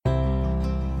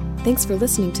Thanks for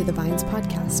listening to the Vines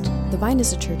podcast. The Vine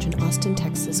is a church in Austin,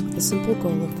 Texas, with the simple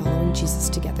goal of following Jesus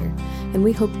together, and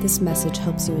we hope this message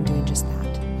helps you in doing just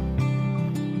that.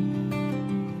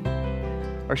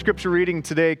 Our scripture reading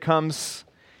today comes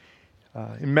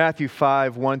in Matthew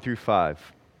 5, 1 through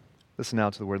 5. Listen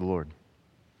now to the word of the Lord.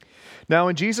 Now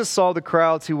when Jesus saw the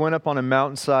crowds, he went up on a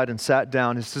mountainside and sat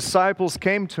down. His disciples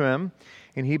came to him,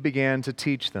 and he began to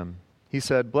teach them. He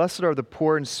said, "Blessed are the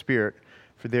poor in spirit,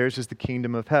 for theirs is the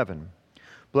kingdom of heaven.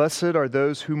 Blessed are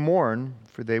those who mourn,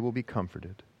 for they will be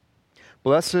comforted.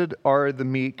 Blessed are the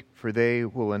meek, for they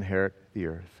will inherit the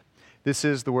earth." This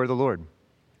is the word of the Lord.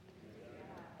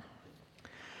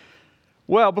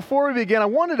 Well, before we begin, I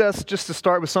wanted us just to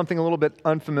start with something a little bit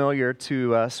unfamiliar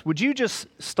to us. Would you just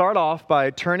start off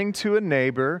by turning to a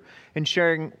neighbor and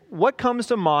sharing what comes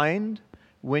to mind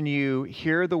when you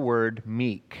hear the word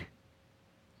meek?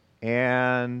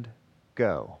 And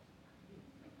go.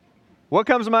 What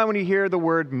comes to mind when you hear the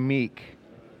word meek?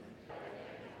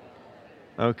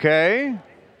 Okay.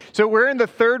 So we're in the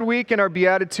third week in our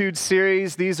Beatitudes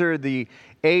series. These are the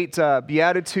 8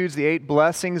 Beatitudes, the 8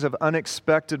 blessings of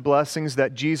unexpected blessings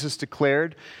that Jesus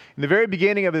declared in the very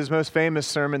beginning of his most famous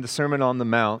sermon, the Sermon on the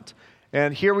Mount.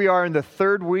 And here we are in the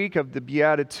third week of the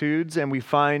Beatitudes, and we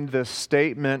find this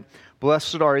statement,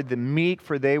 "Blessed are the meek,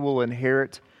 for they will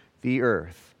inherit the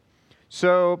earth."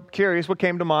 So, curious, what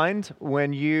came to mind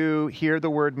when you hear the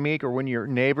word meek, or when your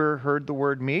neighbor heard the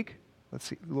word meek? Let's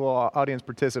see, a little audience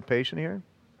participation here.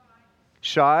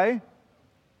 Shy?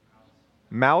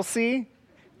 Mousy?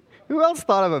 Who else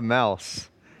thought of a mouse?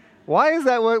 Why is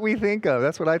that what we think of?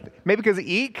 That's what maybe because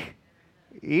eek?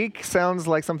 Eek sounds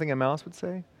like something a mouse would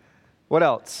say. What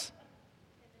else?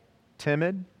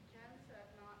 Timid?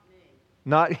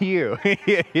 Not you.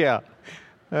 Yeah.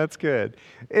 That's good.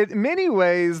 In many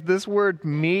ways, this word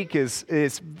meek is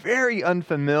very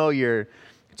unfamiliar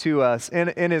to us.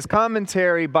 In his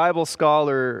commentary, Bible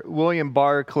scholar William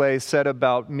Barclay said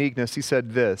about meekness, he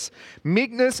said this: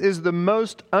 "Meekness is the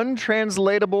most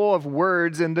untranslatable of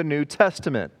words in the New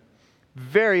Testament."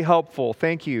 Very helpful.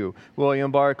 Thank you,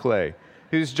 William Barclay,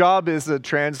 whose job is to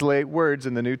translate words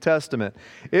in the New Testament.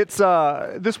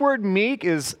 This word meek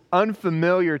is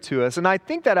unfamiliar to us, and I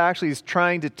think that actually is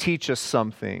trying to teach us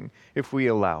something if we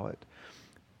allow it.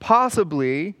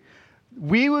 Possibly,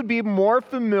 we would be more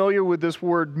familiar with this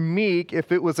word meek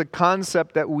if it was a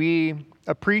concept that we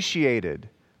appreciated,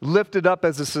 lifted up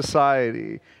as a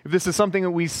society. If this is something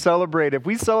that we celebrate, if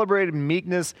we celebrated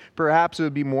meekness, perhaps it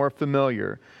would be more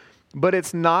familiar. But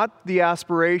it's not the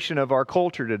aspiration of our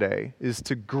culture today, is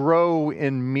to grow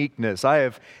in meekness. I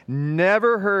have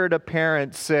never heard a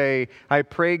parent say, "I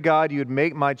pray God you'd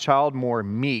make my child more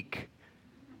meek."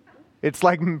 It's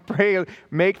like, pray,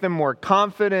 make them more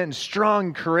confident and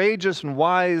strong, courageous and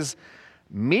wise.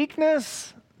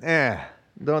 Meekness?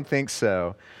 Don't think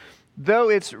so. Though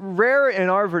it's rare in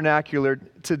our vernacular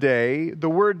today, the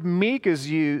word meek is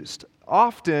used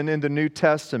often in the New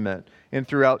Testament and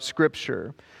throughout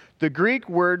Scripture. The Greek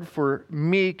word for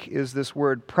meek is this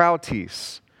word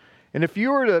prautes. And if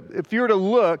you were to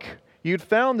look, you'd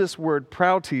found this word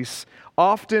prautes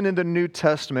often in the New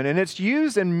Testament, and it's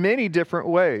used in many different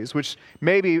ways, which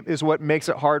maybe is what makes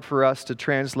it hard for us to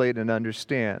translate and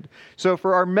understand. So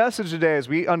for our message today, as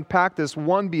we unpack this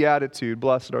one beatitude,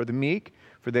 "Blessed are the meek,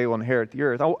 for they will inherit the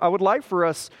earth," I would like for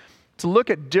us to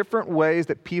look at different ways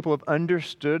that people have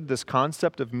understood this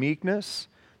concept of meekness,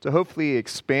 to hopefully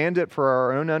expand it for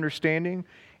our own understanding,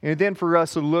 and then for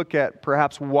us to look at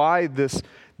perhaps why this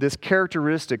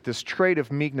characteristic, this trait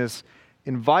of meekness,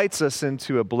 invites us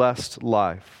into a blessed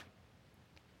life.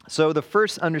 So the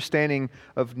first understanding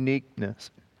of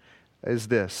meekness is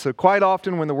this. So quite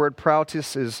often when the word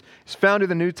prautes is found in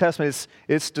the New Testament,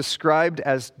 it's described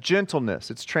as gentleness.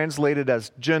 It's translated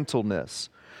as gentleness.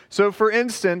 So for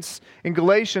instance, in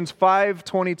Galatians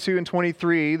 5:22 and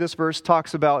 23, this verse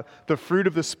talks about the fruit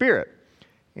of the Spirit.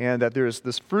 And that there's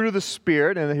this fruit of the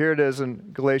Spirit, and here it is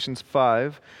in Galatians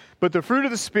 5. "But the fruit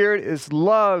of the Spirit is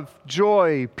love,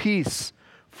 joy, peace,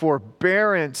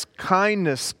 forbearance,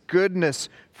 kindness, goodness,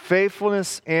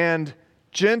 faithfulness, and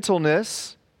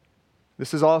gentleness."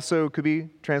 This is also could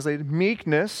be translated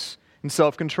meekness and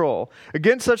self-control.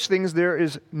 "Against such things there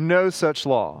is no such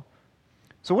law."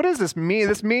 So what does this mean?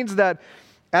 This means that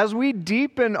as we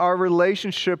deepen our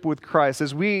relationship with Christ,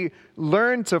 as we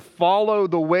learn to follow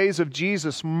the ways of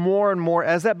Jesus more and more,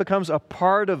 as that becomes a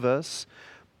part of us,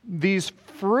 these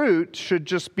fruit should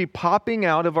just be popping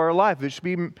out of our life. It should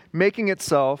be making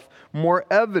itself more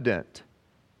evident.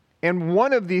 And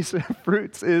one of these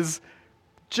fruits is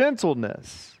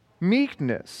gentleness,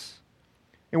 meekness.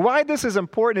 And why this is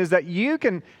important is that you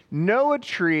can know a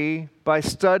tree by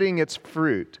studying its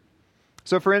fruit.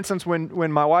 So for instance,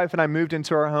 when my wife and I moved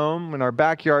into our home, in our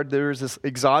backyard, there was this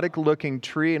exotic-looking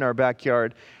tree in our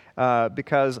backyard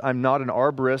because I'm not an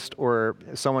arborist or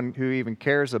someone who even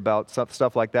cares about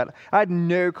stuff like that. I had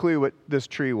no clue what this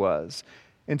tree was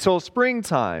until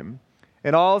springtime.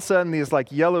 And all of a sudden, these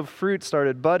like yellow fruit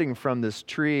started budding from this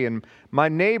tree. And my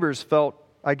neighbors felt,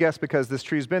 I guess because this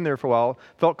tree's been there for a while,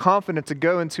 felt confident to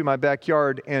go into my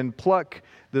backyard and pluck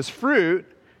this fruit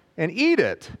and eat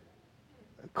it.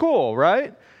 Cool,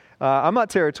 right? I'm not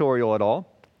territorial at all.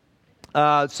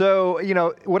 So,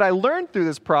 what I learned through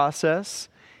this process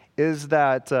is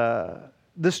that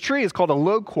this tree is called a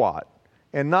loquat.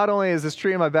 And not only is this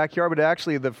tree in my backyard, but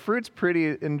actually the fruit's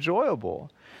pretty enjoyable.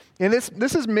 And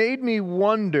this has made me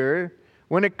wonder,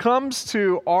 when it comes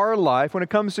to our life, when it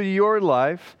comes to your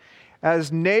life,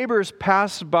 as neighbors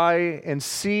pass by and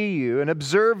see you and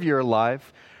observe your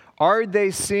life, are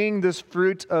they seeing this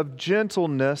fruit of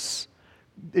gentleness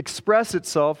express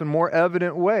itself in more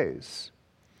evident ways?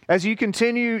 As you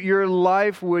continue your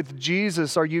life with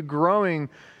Jesus, are you growing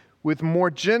with more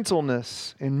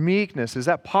gentleness and meekness? Is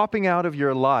that popping out of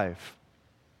your life?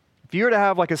 If you were to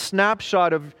have like a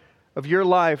snapshot of your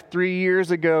life 3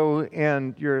 years ago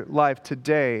and your life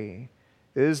today,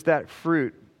 is that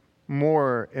fruit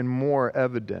more and more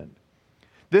evident?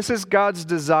 This is God's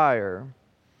desire,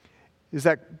 is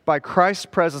that by Christ's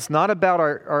presence, not about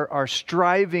our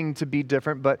striving to be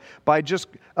different, but by just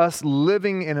us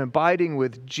living and abiding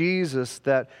with Jesus,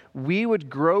 that we would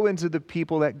grow into the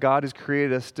people that God has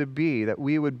created us to be, that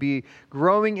we would be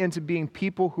growing into being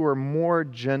people who are more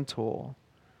gentle.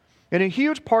 And a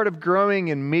huge part of growing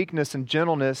in meekness and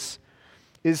gentleness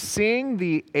is seeing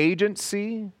the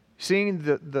agency, seeing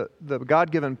the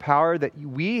God-given power that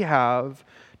we have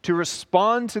to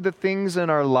respond to the things in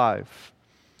our life.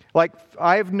 Like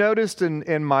I've noticed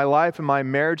in my life, in my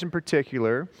marriage in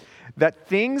particular, that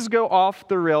things go off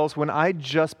the rails when I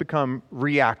just become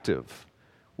reactive.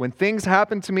 When things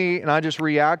happen to me and I just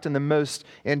react in the most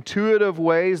intuitive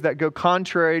ways that go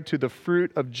contrary to the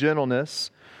fruit of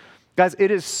gentleness. Guys,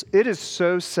 it is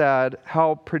so sad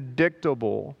how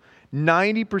predictable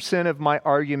 90% of my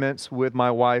arguments with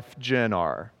my wife, Jen,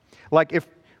 are. Like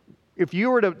if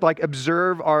you were to like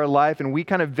observe our life and we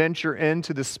kind of venture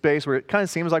into the space where it kind of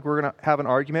seems like we're going to have an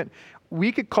argument,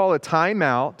 we could call a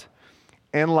timeout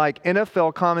and like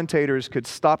NFL commentators could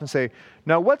stop and say,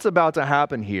 now what's about to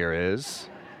happen here is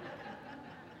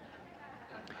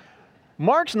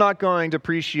Mark's not going to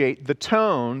appreciate the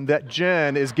tone that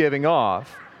Jen is giving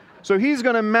off. So he's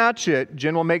going to match it.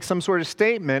 Jen will make some sort of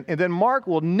statement, and then Mark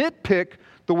will nitpick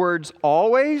the words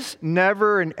always,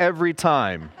 never, and every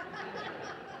time.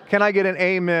 Can I get an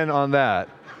amen on that?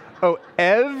 Oh,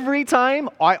 every time?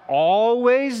 I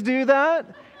always do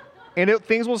that? And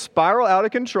things will spiral out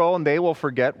of control, and they will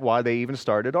forget why they even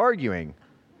started arguing.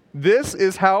 This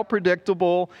is how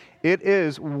predictable it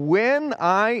is when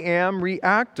I am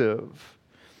reactive.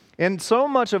 And so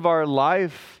much of our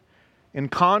life and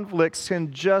conflicts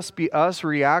can just be us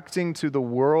reacting to the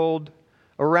world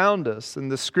around us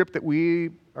and the script that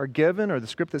we are given or the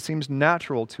script that seems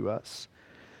natural to us.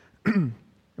 And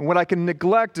what I can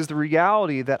neglect is the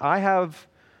reality that I have,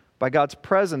 by God's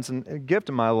presence and a gift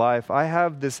in my life, I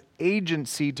have this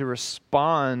agency to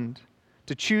respond,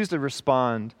 to choose to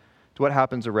respond to what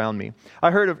happens around me.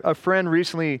 I heard a friend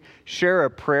recently share a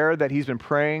prayer that he's been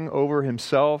praying over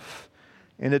himself.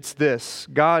 And it's this: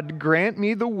 God, grant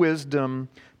me the wisdom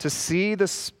to see the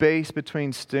space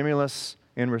between stimulus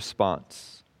and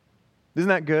response. Isn't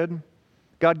that good?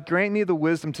 God, grant me the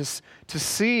wisdom to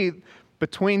see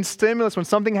between stimulus, when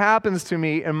something happens to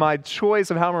me, and my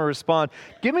choice of how I'm going to respond.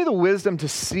 Give me the wisdom to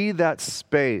see that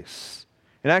space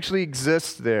and actually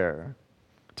exist there.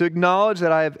 To acknowledge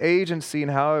that I have agency in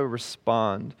how I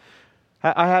respond.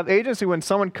 I have agency when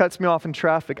someone cuts me off in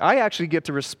traffic. I actually get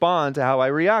to respond to how I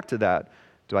react to that.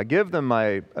 Do I give them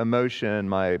my emotion,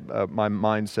 my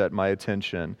mindset, my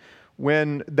attention?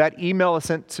 When that email is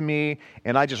sent to me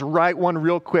and I just write one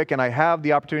real quick and I have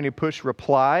the opportunity to push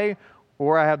reply,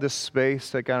 or I have this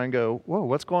space to kind of go, whoa,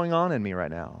 what's going on in me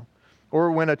right now?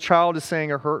 Or when a child is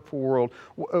saying a hurtful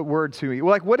word to me.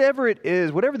 Like whatever it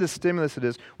is, whatever the stimulus it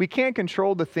is, we can't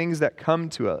control the things that come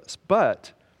to us.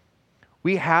 But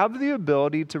we have the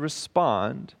ability to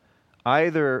respond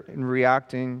either in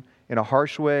reacting in a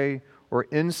harsh way or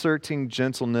inserting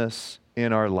gentleness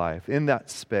in our life, in that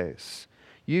space.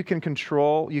 You can't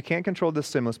control the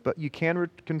stimulus, but you can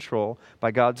control,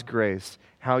 by God's grace,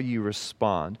 how you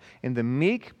respond. And the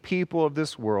meek people of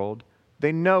this world,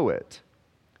 they know it.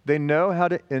 They know how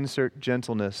to insert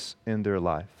gentleness in their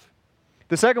life.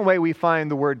 The second way we find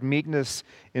the word meekness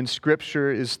in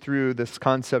Scripture is through this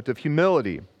concept of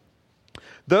humility.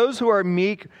 Those who are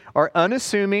meek are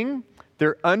unassuming,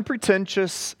 they're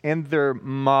unpretentious, and they're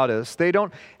modest. They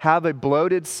don't have a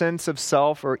bloated sense of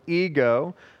self or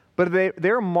ego, but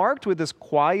they're marked with this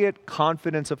quiet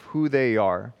confidence of who they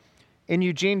are. In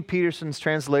Eugene Peterson's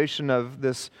translation of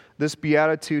this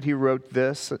beatitude, he wrote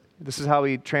this. This is how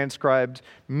he transcribed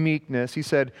meekness. He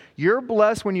said, "You're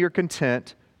blessed when you're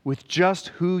content with just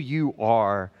who you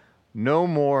are, no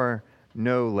more,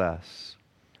 no less."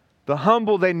 The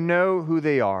humble, they know who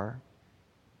they are,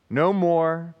 no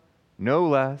more, no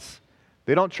less.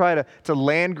 They don't try to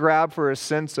land grab for a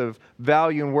sense of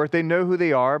value and worth. They know who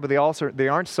they are, but they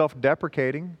aren't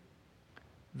self-deprecating.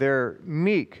 They're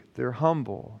meek, they're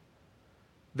humble.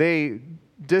 They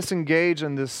disengage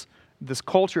in this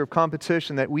culture of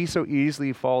competition that we so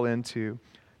easily fall into,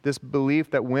 this belief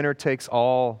that winner takes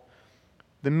all.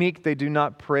 The meek, they do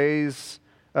not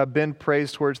bend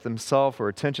praise towards themselves or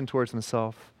attention towards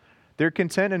themselves. They're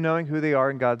content in knowing who they are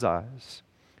in God's eyes.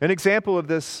 An example of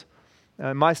this,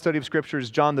 in my study of Scripture, is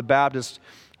John the Baptist.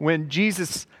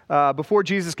 Before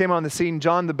Jesus came on the scene,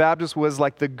 John the Baptist was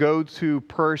like the go-to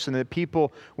person that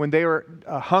people, when they were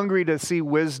hungry to see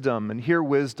wisdom and hear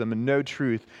wisdom and know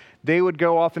truth, they would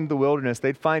go off into the wilderness.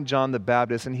 They'd find John the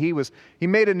Baptist, and he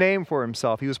made a name for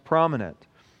himself. He was prominent.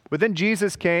 But then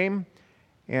Jesus came,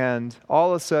 and all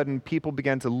of a sudden, people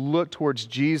began to look towards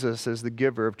Jesus as the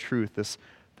giver of truth,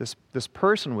 this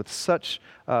person with such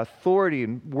authority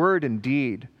in word and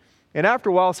deed. And after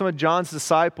a while, some of John's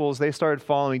disciples, they started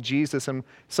following Jesus, and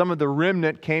some of the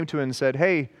remnant came to him and said,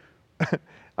 "Hey, I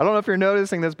don't know if you're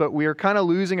noticing this, but we are kind of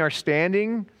losing our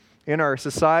standing in our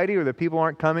society, or the people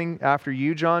aren't coming after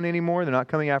you, John, anymore. They're not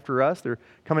coming after us. They're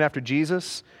coming after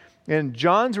Jesus." And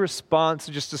John's response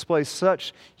just displays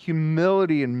such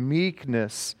humility and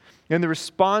meekness. In the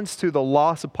response to the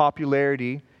loss of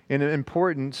popularity and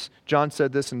importance, John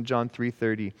said this in John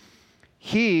 3:30.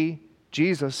 "He,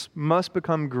 Jesus, must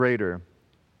become greater,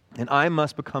 and I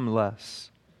must become less."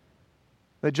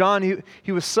 That John,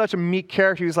 he was such a meek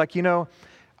character. He was like,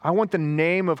 I want the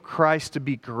name of Christ to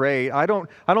be great. I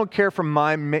don't care for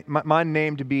my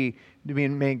name to be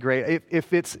made great. If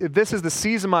this is the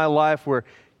season of my life where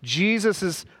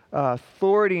Jesus'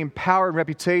 authority and power and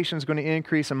reputation is going to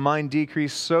increase and mine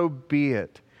decrease, so be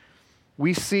it.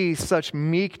 We see such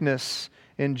meekness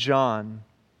in John.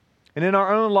 And in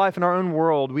our own life, in our own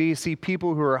world, we see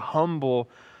people who are humble,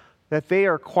 that they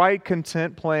are quite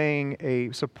content playing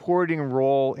a supporting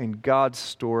role in God's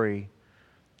story.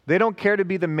 They don't care to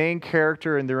be the main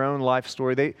character in their own life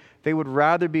story. They would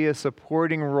rather be a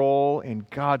supporting role in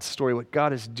God's story, what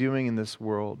God is doing in this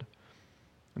world.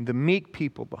 And the meek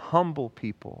people, the humble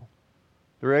people,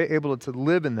 they're able to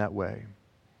live in that way.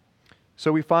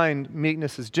 So we find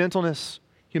meekness is gentleness,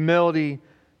 humility.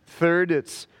 Third,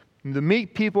 it's the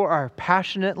meek people are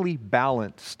passionately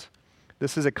balanced.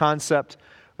 This is a concept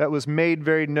that was made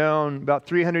very known about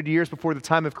 300 years before the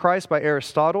time of Christ by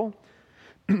Aristotle.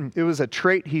 It was a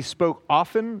trait he spoke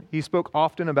often. He spoke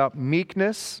often about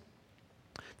meekness.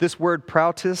 This word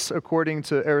prautis, according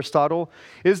to Aristotle,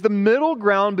 is the middle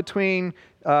ground between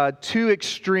two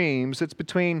extremes. It's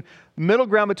middle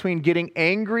ground between getting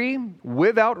angry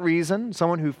without reason,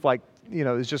 someone who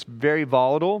is just very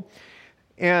volatile,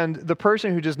 and the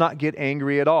person who does not get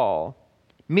angry at all.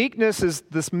 Meekness is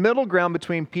this middle ground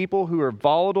between people who are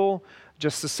volatile,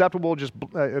 just susceptible,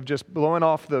 just blowing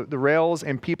off the rails,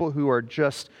 and people who are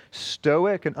just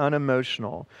stoic and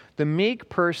unemotional. The meek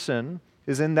person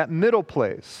is in that middle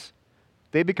place.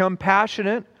 They become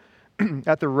passionate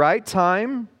at the right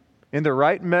time, in the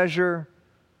right measure,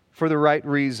 for the right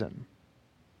reason.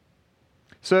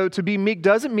 So to be meek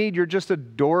doesn't mean you're just a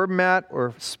doormat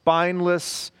or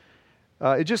spineless.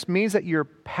 It just means that your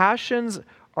passions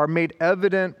are made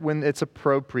evident when it's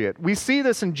appropriate. We see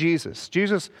this in Jesus.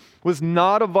 Jesus was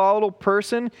not a volatile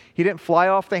person. He didn't fly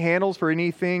off the handles for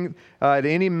anything at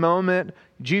any moment.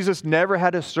 Jesus never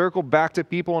had to circle back to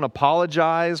people and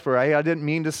apologize for, "Hey, I didn't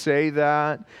mean to say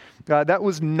that." That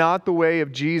was not the way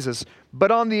of Jesus. But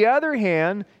on the other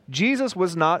hand, Jesus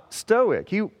was not stoic.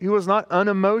 He was not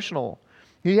unemotional.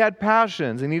 He had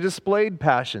passions, and he displayed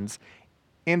passions.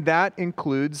 And that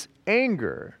includes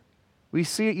anger. We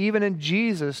see even in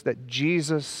Jesus that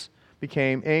Jesus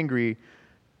became angry.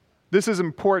 This is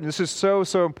important. This is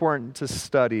so important to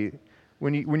study.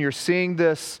 When you're seeing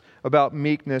this about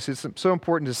meekness, it's so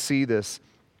important to see this.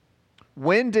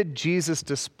 When did Jesus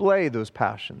display those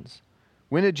passions?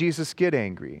 When did Jesus get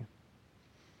angry?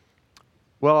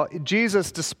 Well,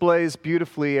 Jesus displays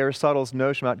beautifully Aristotle's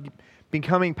notion about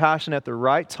becoming passionate at the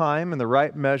right time and the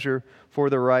right measure for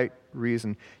the right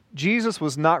reason. Jesus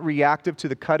was not reactive to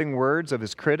the cutting words of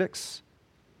his critics.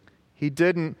 He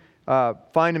didn't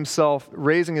find himself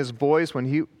raising his voice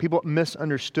when people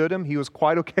misunderstood him. He was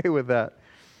quite okay with that.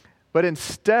 But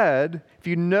instead, if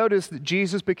you notice that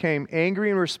Jesus became angry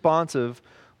and responsive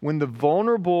when the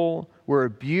vulnerable were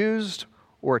abused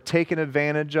or taken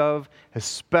advantage of,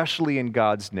 especially in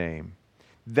God's name.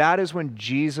 That is when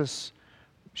Jesus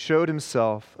showed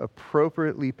himself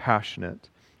appropriately passionate.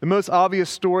 The most obvious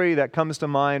story that comes to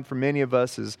mind for many of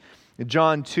us is in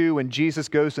John 2, when Jesus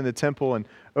goes to the temple and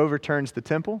overturns the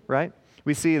temple, right?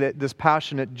 We see that this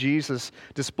passionate Jesus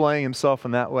displaying himself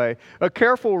in that way. A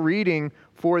careful reading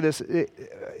for this it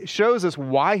shows us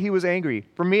why he was angry.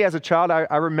 For me as a child,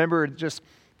 I remember just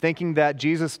thinking that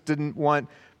Jesus didn't want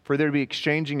for there to be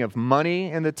exchanging of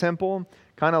money in the temple,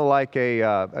 kind of like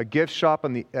a gift shop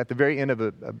at the very end of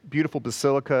a beautiful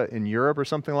basilica in Europe or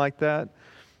something like that.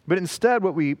 But instead,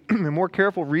 a more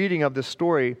careful reading of this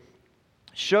story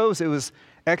shows it was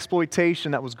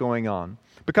exploitation that was going on.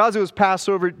 Because it was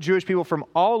Passover, Jewish people from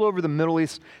all over the Middle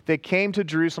East, they came to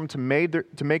Jerusalem to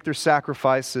make their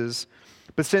sacrifices.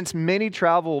 But since many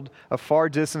traveled a far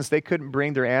distance, they couldn't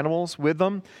bring their animals with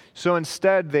them. So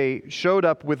instead, they showed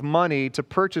up with money to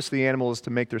purchase the animals to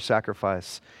make their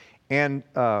sacrifice. And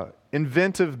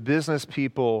inventive business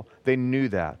people, they knew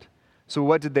that. So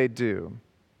what did they do?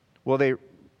 Well, they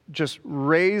just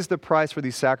raised the price for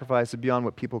these sacrifices beyond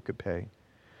what people could pay.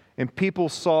 And people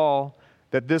saw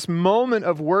that this moment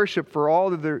of worship for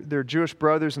all of their Jewish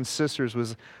brothers and sisters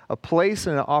was a place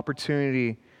and an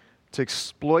opportunity to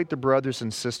exploit the brothers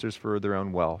and sisters for their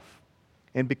own wealth.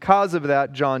 And because of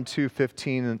that, John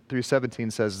 2:15 through 17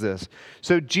 says this.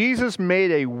 So Jesus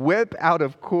made a whip out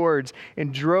of cords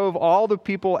and drove all the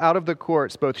people out of the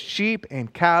courts, both sheep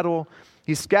and cattle.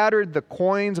 He scattered the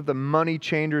coins of the money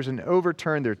changers and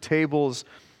overturned their tables.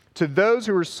 To those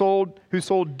who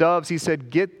sold doves, he said,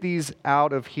 "Get these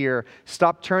out of here.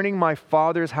 Stop turning my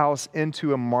Father's house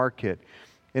into a market."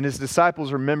 And his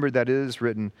disciples remembered that it is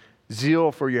written,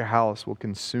 "Zeal for your house will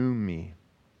consume me."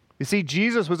 You see,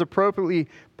 Jesus was appropriately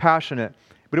passionate,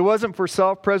 but it wasn't for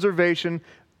self-preservation.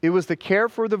 It was to care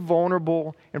for the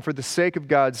vulnerable and for the sake of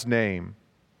God's name.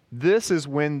 This is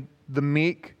when the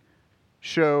meek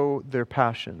show their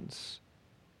passions.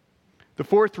 The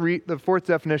fourth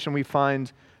definition we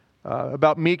find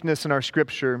about meekness in our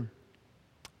scripture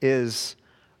is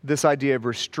this idea of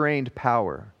restrained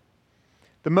power.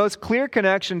 The most clear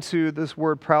connection to this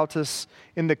word prautos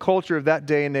in the culture of that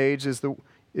day and age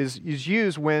is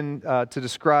used when to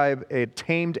describe a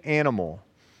tamed animal,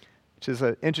 which is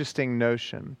an interesting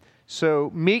notion.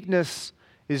 So meekness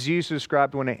is used to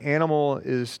describe when an animal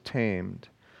is tamed.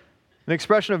 An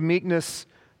expression of meekness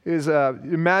is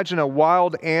imagine a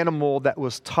wild animal that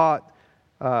was taught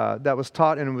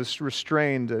and was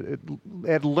restrained. It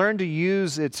had learned to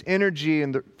use its energy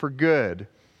for good.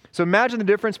 So imagine the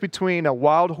difference between a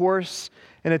wild horse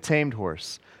and a tamed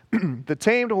horse. The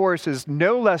tamed horse is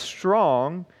no less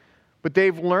strong, but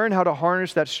they've learned how to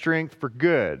harness that strength for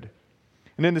good.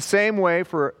 And in the same way,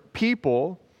 for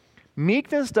people,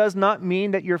 meekness does not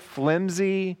mean that you're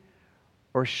flimsy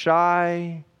or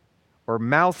shy or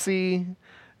mousy.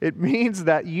 It means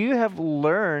that you have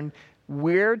learned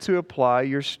where to apply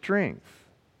your strength.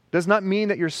 It does not mean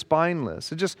that you're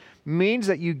spineless. It just means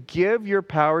that you give your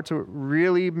power to what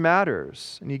really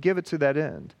matters, and you give it to that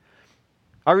end.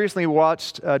 I recently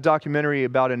watched a documentary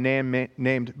about a man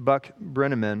named Buck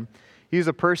Brenneman. He's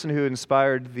a person who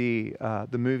inspired the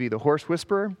movie The Horse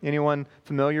Whisperer. Anyone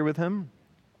familiar with him?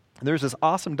 There's this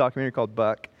awesome documentary called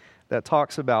Buck that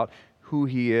talks about who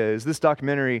he is. This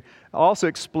documentary also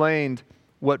explained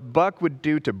what Buck would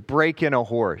do to break in a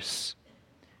horse.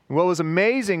 And what was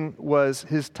amazing was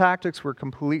his tactics were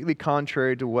completely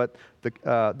contrary to what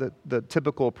the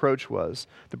typical approach was.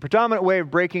 The predominant way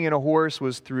of breaking in a horse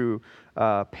was through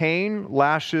pain,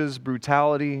 lashes,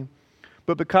 brutality.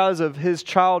 But because of his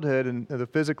childhood and the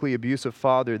physically abusive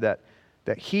father that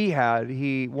he had,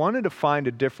 he wanted to find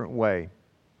a different way.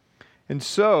 And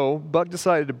so Buck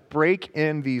decided to break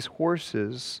in these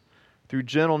horses through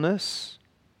gentleness,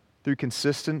 through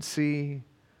consistency,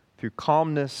 through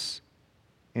calmness,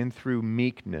 and through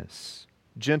meekness,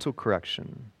 gentle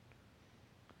correction.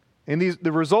 And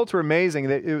the results were amazing.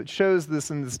 It shows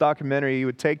this in this documentary. He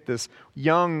would take this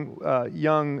young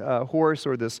horse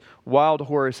or this wild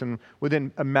horse, and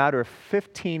within a matter of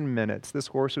 15 minutes, this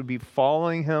horse would be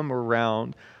following him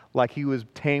around like he was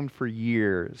tamed for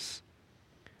years.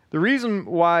 The reason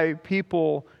why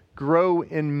people grow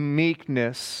in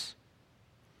meekness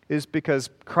is because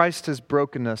Christ has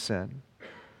broken us in.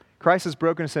 Christ has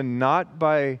broken us in not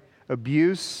by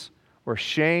abuse or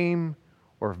shame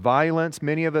or violence.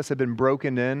 Many of us have been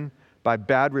broken in by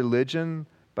bad religion,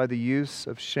 by the use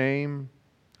of shame,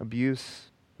 abuse,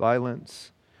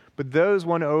 violence. But those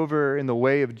won over in the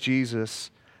way of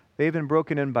Jesus, they've been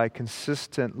broken in by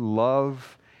consistent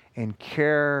love and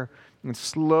care. And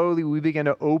slowly we begin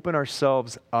to open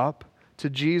ourselves up to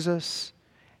Jesus.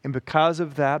 And because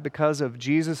of that, because of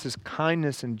Jesus'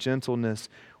 kindness and gentleness,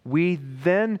 we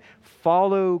then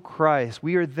follow Christ.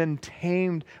 We are then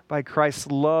tamed by Christ's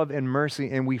love and mercy,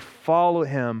 and we follow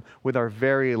him with our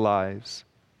very lives.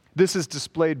 This is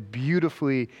displayed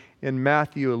beautifully in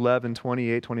Matthew 11,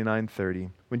 28, 29, 30,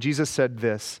 when Jesus said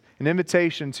this, an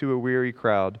invitation to a weary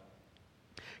crowd.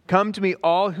 Come to me,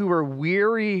 all who are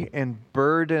weary and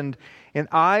burdened, and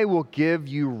I will give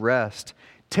you rest.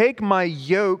 Take my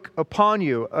yoke upon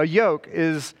you. A yoke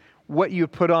is what you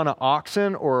put on an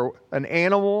oxen or an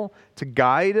animal to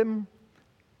guide him.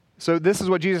 So this is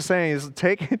what Jesus is saying, is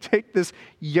take this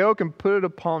yoke and put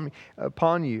it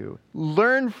upon you.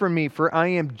 Learn from me, for I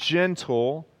am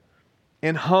gentle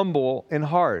and humble in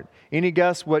heart. Any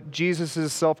guess what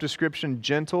Jesus' self-description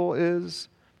gentle is?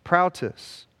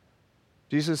 Prautos.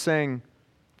 Jesus is saying,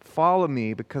 follow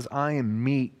me because I am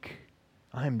meek.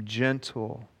 I am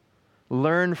gentle.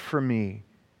 Learn from me.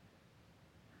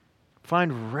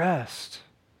 Find rest,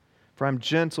 for I'm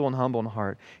gentle and humble in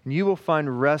heart, and you will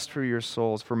find rest for your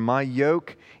souls, for my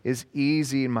yoke is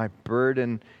easy and my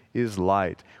burden is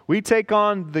light. We take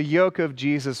on the yoke of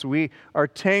Jesus. We are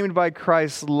tamed by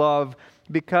Christ's love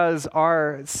because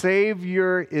our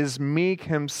Savior is meek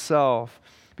himself,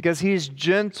 because he's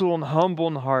gentle and humble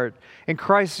in heart. And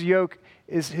Christ's yoke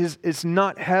it's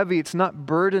not heavy, it's not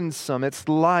burdensome, it's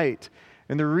light.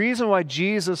 And the reason why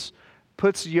Jesus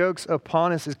puts yokes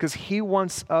upon us is because he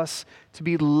wants us to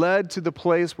be led to the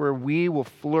place where we will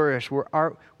flourish,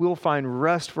 where we'll find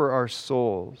rest for our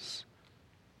souls.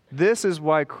 This is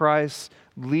why Christ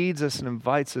leads us and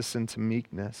invites us into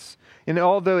meekness. And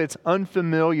although it's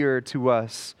unfamiliar to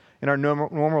us in our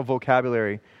normal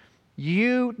vocabulary,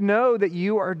 you know that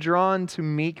you are drawn to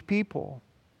meek people.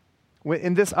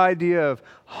 In this idea of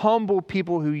humble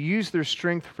people who use their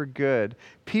strength for good,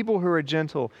 people who are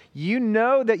gentle, you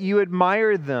know that you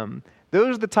admire them.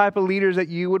 Those are the type of leaders that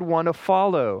you would want to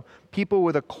follow. People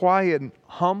with a quiet,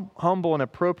 humble, and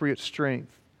appropriate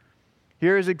strength.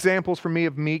 Here's examples for me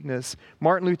of meekness.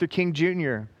 Martin Luther King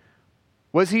Jr.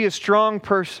 Was he a strong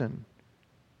person?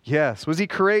 Yes. Was he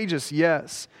courageous?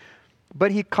 Yes.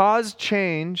 But he caused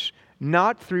change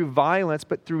not through violence,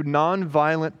 but through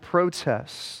nonviolent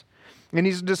protests. And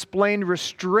he's displayed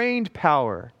restrained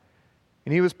power.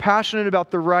 And he was passionate about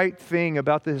the right thing,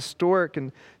 about the historic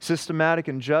and systematic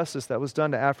injustice that was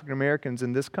done to African Americans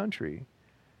in this country.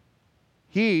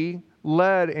 He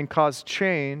led and caused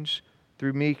change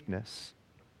through meekness.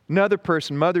 Another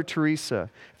person, Mother Teresa.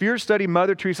 If you were to study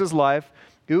Mother Teresa's life,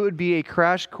 it would be a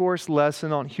crash course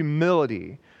lesson on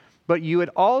humility. But you would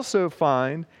also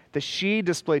find that she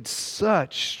displayed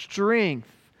such strength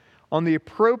for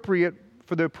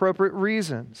the appropriate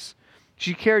reasons.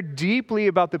 She cared deeply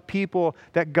about the people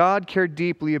that God cared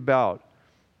deeply about.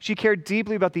 She cared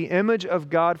deeply about the image of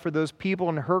God for those people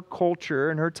in her culture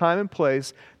and her time and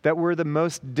place that were the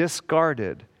most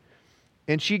discarded.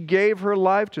 And she gave her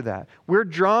life to that. We're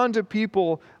drawn to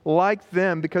people like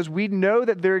them because we know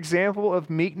that their example of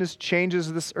meekness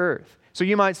changes this earth. So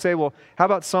you might say, well, how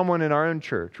about someone in our own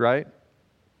church, right?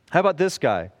 How about this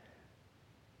guy?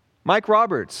 Mike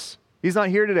Roberts. He's not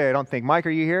here today, I don't think. Mike, are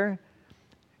you here?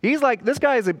 He's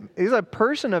a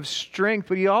person of strength,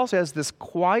 but he also has this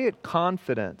quiet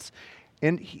confidence.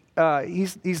 And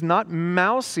he's not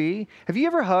mousy. Have you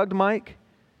ever hugged Mike?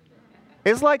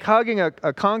 It's like hugging a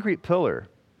concrete pillar.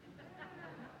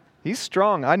 He's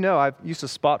strong. I know. I used to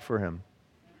spot for him.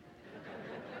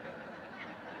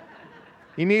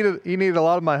 He needed a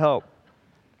lot of my help.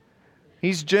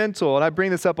 He's gentle, and I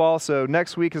bring this up also.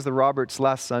 Next week is the Roberts'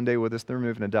 last Sunday with us. They're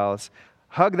moving to Dallas.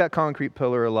 Hug that concrete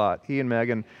pillar a lot. He and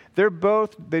Megan, they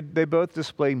both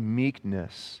display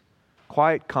meekness,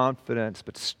 quiet confidence,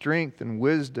 but strength and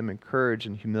wisdom and courage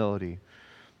and humility.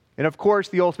 And of course,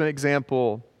 the ultimate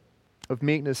example of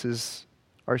meekness is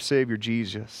our Savior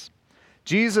Jesus.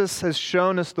 Jesus has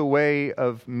shown us the way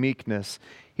of meekness.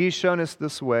 He's shown us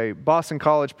this way. Boston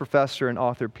College professor and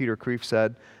author Peter Kreeft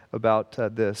said about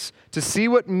this. To see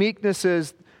what meekness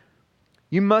is,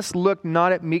 you must look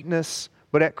not at meekness,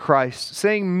 but at Christ.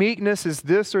 Saying meekness is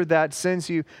this or that sends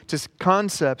you to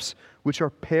concepts which are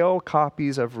pale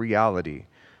copies of reality.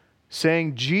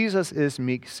 Saying Jesus is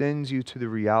meek sends you to the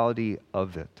reality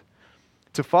of it.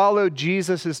 To follow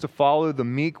Jesus is to follow the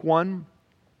meek one,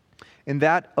 and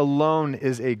that alone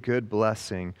is a good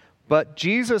blessing. But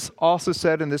Jesus also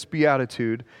said in this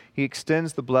beatitude, he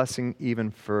extends the blessing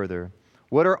even further.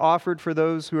 What are offered for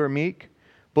those who are meek?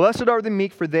 Blessed are the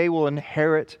meek, for they will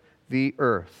inherit the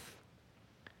earth.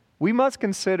 We must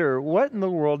consider, what in the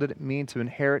world did it mean to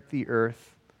inherit the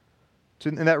earth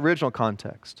in that original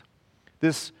context?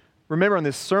 Remember, on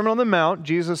this Sermon on the Mount,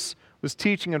 Jesus was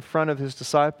teaching in front of his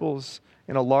disciples,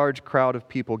 and a large crowd of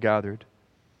people gathered.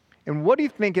 And what do you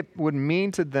think it would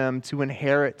mean to them to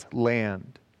inherit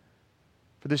land?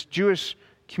 For this Jewish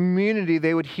community,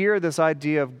 they would hear this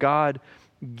idea of God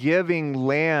giving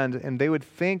land, and they would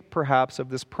think perhaps of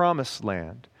this promised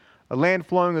land, a land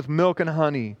flowing with milk and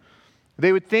honey.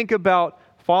 They would think about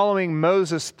following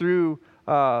Moses through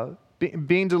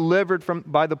being delivered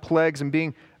by the plagues and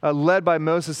being led by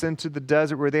Moses into the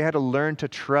desert where they had to learn to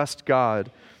trust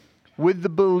God, with the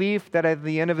belief that at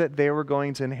the end of it they were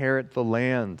going to inherit the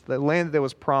land that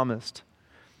was promised.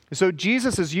 So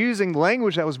Jesus is using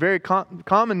language that was very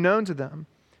common known to them.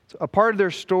 It's a part of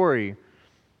their story,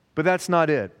 but that's not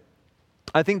it.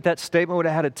 I think that statement would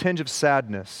have had a tinge of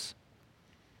sadness.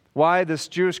 Why? This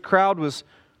Jewish crowd was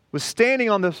standing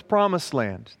on this promised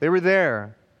land. They were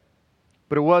there,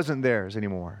 but it wasn't theirs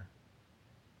anymore.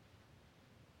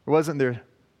 It wasn't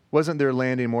their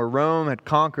land anymore. Rome had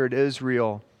conquered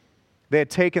Israel. They had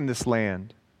taken this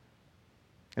land.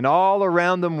 And all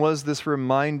around them was this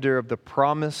reminder of the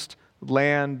promised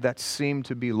land that seemed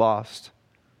to be lost.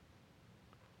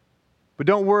 But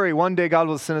don't worry, one day God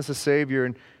will send us a Savior,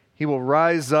 and He will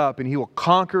rise up and He will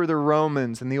conquer the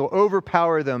Romans, and He will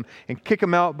overpower them and kick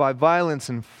them out by violence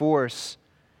and force.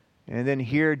 And then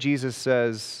here Jesus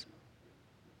says,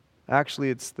 actually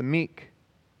it's the meek.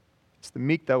 It's the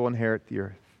meek that will inherit the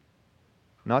earth.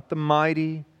 Not the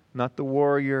mighty, not the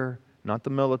warrior, not the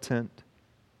militant.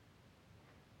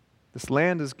 This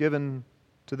land is given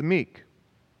to the meek.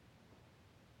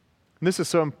 And this is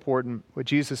so important, what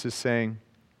Jesus is saying.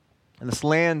 And this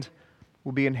land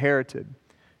will be inherited.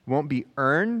 It won't be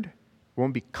earned. It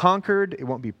won't be conquered. It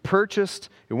won't be purchased.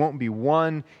 It won't be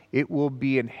won. It will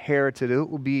be inherited. It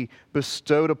will be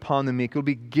bestowed upon the meek. It will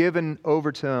be given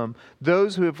over to them.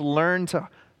 Those who have learned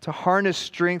to harness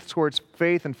strength towards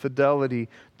faith and fidelity.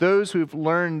 Those who have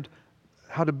learned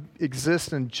how to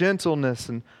exist in gentleness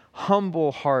and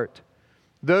humble heart.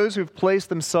 Those who've placed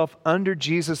themselves under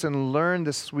Jesus and learned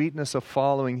the sweetness of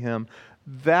following Him.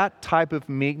 That type of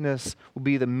meekness will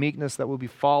be the meekness that will be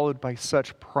followed by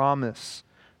such promise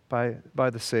by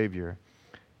the Savior.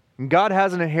 And God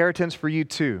has an inheritance for you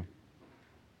too.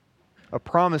 A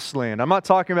promised land. I'm not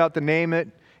talking about the name it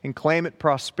and claim it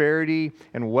prosperity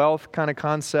and wealth kind of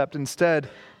concept. Instead,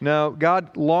 no,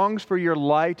 God longs for your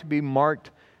life to be marked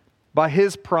by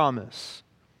His promise.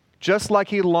 Just like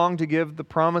He longed to give the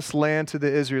promised land to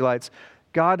the Israelites,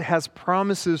 God has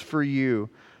promises for you.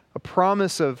 A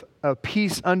promise of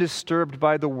peace undisturbed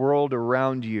by the world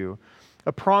around you.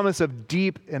 A promise of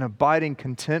deep and abiding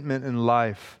contentment in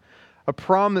life. A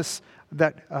promise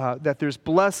that there's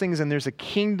blessings and there's a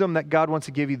kingdom that God wants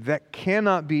to give you that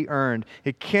cannot be earned.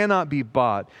 It cannot be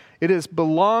bought. It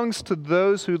belongs to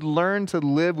those who learn to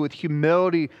live with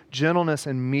humility, gentleness,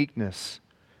 and meekness.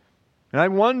 And I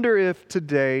wonder if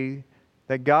today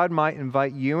that God might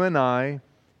invite you and I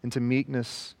into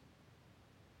meekness.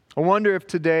 I wonder if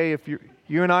today, if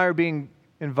you and I are being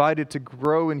invited to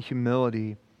grow in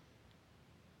humility.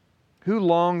 Who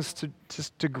longs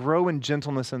to grow in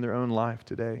gentleness in their own life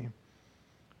today?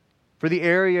 For the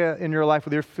area in your life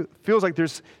where there feels like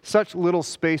there's such little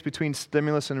space between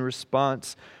stimulus and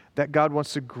response, that God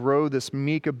wants to grow this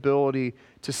meek ability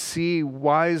to see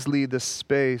wisely this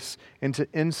space and to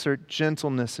insert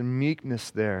gentleness and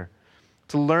meekness there.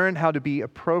 To learn how to be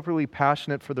appropriately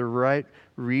passionate for the right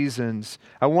reasons.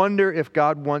 I wonder if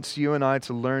God wants you and I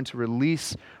to learn to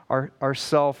release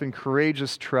ourselves in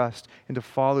courageous trust and to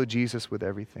follow Jesus with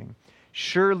everything.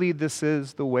 Surely this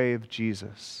is the way of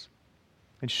Jesus.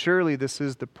 And surely this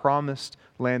is the promised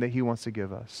land that He wants to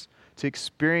give us. To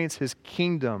experience His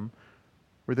kingdom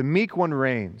where the meek one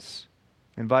reigns,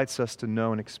 invites us to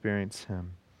know and experience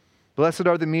Him. Blessed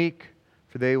are the meek,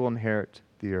 for they will inherit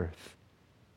the earth.